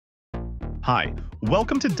Hi,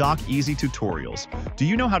 welcome to Doc Easy Tutorials. Do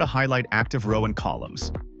you know how to highlight active row and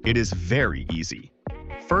columns? It is very easy.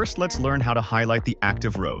 First, let's learn how to highlight the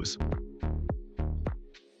active rows.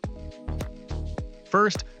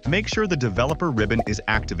 First, make sure the developer ribbon is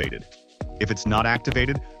activated. If it's not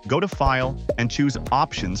activated, go to File and choose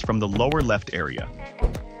Options from the lower left area.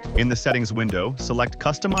 In the Settings window, select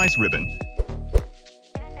Customize Ribbon.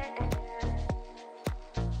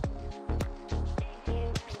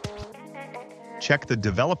 Check the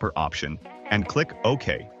Developer option and click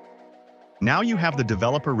OK. Now you have the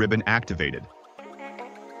Developer ribbon activated.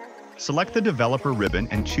 Select the Developer ribbon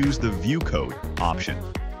and choose the View Code option.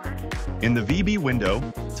 In the VB window,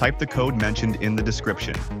 type the code mentioned in the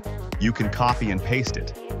description. You can copy and paste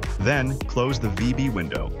it. Then, close the VB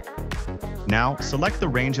window. Now, select the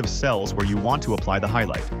range of cells where you want to apply the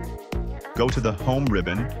highlight. Go to the Home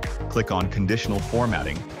ribbon, click on Conditional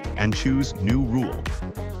Formatting, and choose New Rule.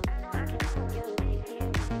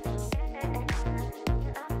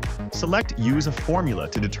 Select Use a formula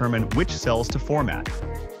to determine which cells to format.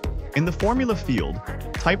 In the Formula field,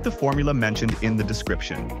 type the formula mentioned in the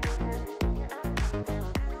description.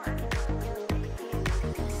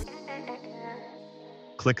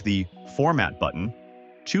 Click the Format button,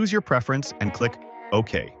 choose your preference, and click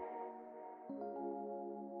OK.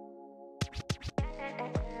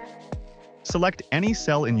 Select any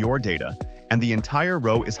cell in your data, and the entire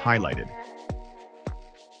row is highlighted.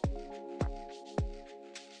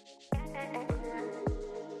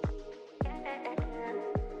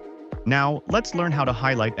 Now, let's learn how to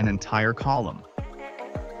highlight an entire column.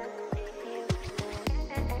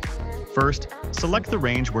 First, select the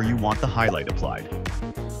range where you want the highlight applied.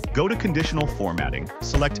 Go to Conditional Formatting,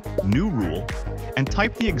 select New Rule, and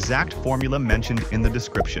type the exact formula mentioned in the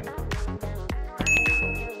description.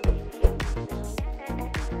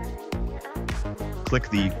 Click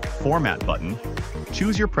the Format button,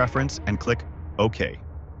 choose your preference, and click OK.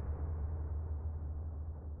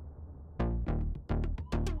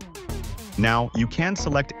 Now, you can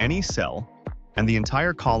select any cell, and the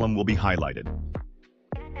entire column will be highlighted.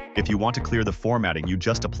 If you want to clear the formatting you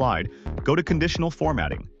just applied, go to Conditional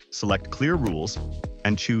Formatting, select Clear Rules,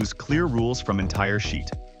 and choose Clear Rules from Entire Sheet.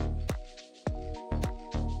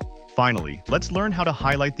 Finally, let's learn how to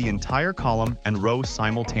highlight the entire column and row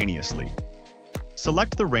simultaneously.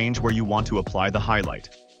 Select the range where you want to apply the highlight.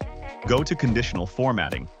 Go to Conditional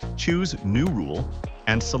Formatting, choose New Rule,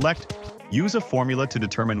 and select Use a formula to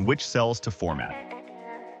determine which cells to format.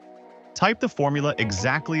 Type the formula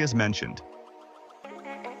exactly as mentioned.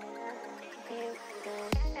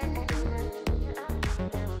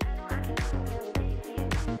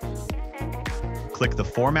 Click the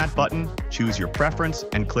Format button, choose your preference,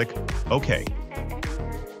 and click OK.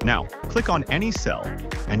 Now, click on any cell,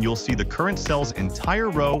 and you'll see the current cell's entire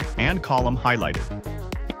row and column highlighted.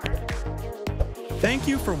 Thank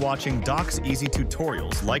you for watching Doc's Easy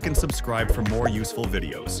Tutorials. Like and subscribe for more useful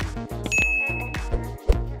videos.